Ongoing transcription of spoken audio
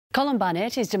Colin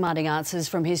Barnett is demanding answers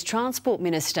from his Transport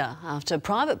Minister after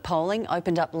private polling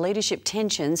opened up leadership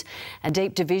tensions and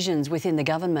deep divisions within the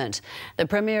government. The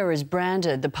Premier has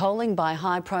branded the polling by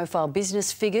high-profile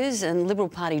business figures and Liberal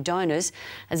Party donors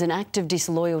as an act of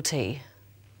disloyalty.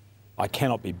 I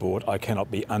cannot be bought, I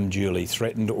cannot be unduly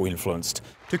threatened or influenced.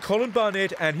 To Colin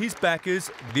Barnett and his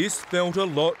backers, this felt a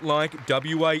lot like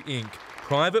WA Inc.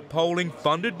 Private polling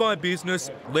funded by business,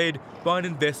 led by an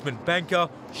investment banker,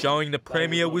 showing the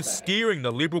Premier was steering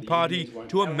the Liberal Party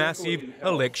to a massive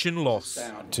election loss.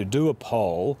 To do a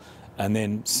poll and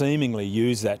then seemingly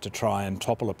use that to try and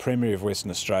topple a Premier of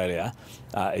Western Australia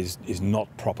is not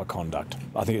proper conduct.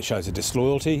 I think it shows a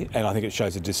disloyalty, and I think it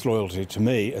shows a disloyalty to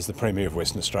me as the Premier of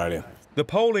Western Australia. The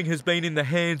polling has been in the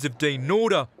hands of Dean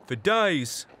Norder for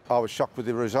days. I was shocked with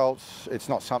the results. It's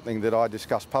not something that I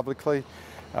discuss publicly.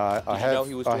 I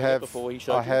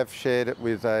have shared it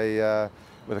with a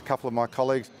couple of my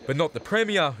colleagues. But not the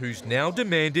Premier, who's now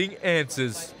demanding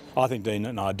answers. I think Dean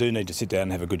and I do need to sit down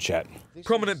and have a good chat.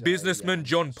 Prominent businessman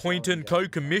John Poynton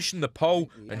co-commissioned the poll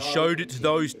and showed it to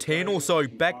those 10 or so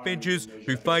backbenchers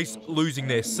who face losing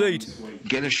their seat.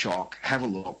 Get a shock, have a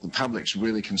look. The public's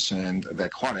really concerned. They're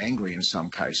quite angry in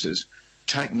some cases.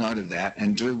 Take note of that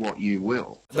and do what you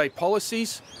will. The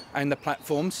policies and the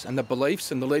platforms and the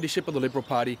beliefs and the leadership of the Liberal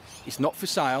Party is not for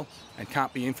sale and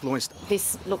can't be influenced.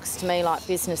 This looks to me like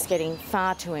business getting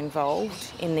far too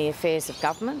involved in the affairs of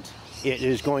government. It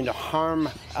is going to harm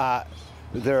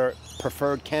their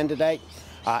preferred candidate.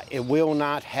 It will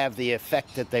not have the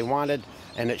effect that they wanted,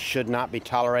 and it should not be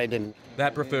tolerated.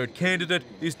 That preferred candidate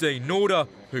is Dean Norder,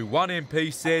 who one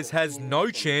MP says has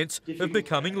no chance of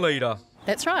becoming leader.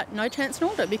 That's right, no chance in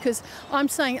order, because I'm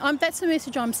saying that's the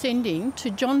message I'm sending to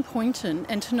John Poynton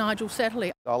and to Nigel Satterley.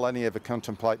 I'll only ever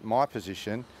contemplate my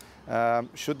position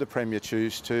should the Premier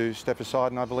choose to step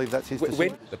aside, and I believe that's his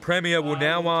decision. The Premier will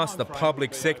now ask the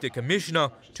Public Sector Commissioner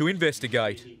to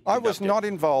investigate. I was not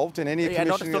involved in any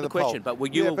commissioning of the poll. But were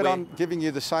you aware? But I'm giving you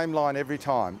the same line every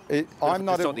time. I'm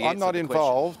not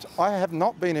involved. I have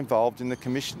not been involved in the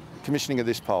commissioning of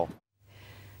this poll.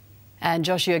 And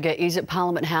Josh Yerger is at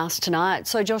Parliament House tonight.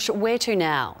 So, Josh, where to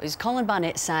now? Is Colin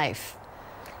Barnett safe?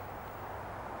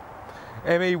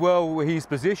 Emmy, well, his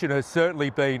position has certainly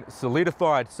been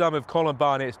solidified. Some of Colin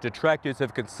Barnett's detractors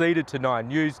have conceded to 9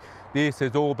 News. This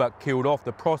has all but killed off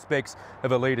the prospects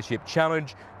of a leadership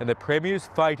challenge, and the Premier's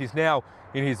fate is now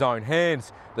in his own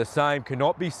hands. The same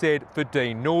cannot be said for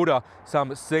Dean Norder.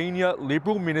 Some senior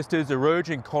Liberal ministers are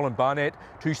urging Colin Barnett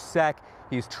to sack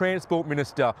his Transport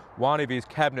Minister. One of his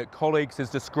cabinet colleagues has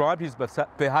described his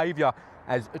behaviour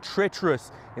as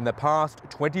treacherous. In the past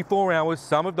 24 hours,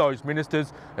 some of those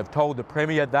ministers have told the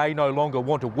Premier they no longer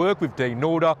want to work with Dean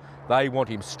Norder. They want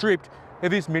him stripped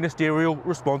of his ministerial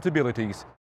responsibilities.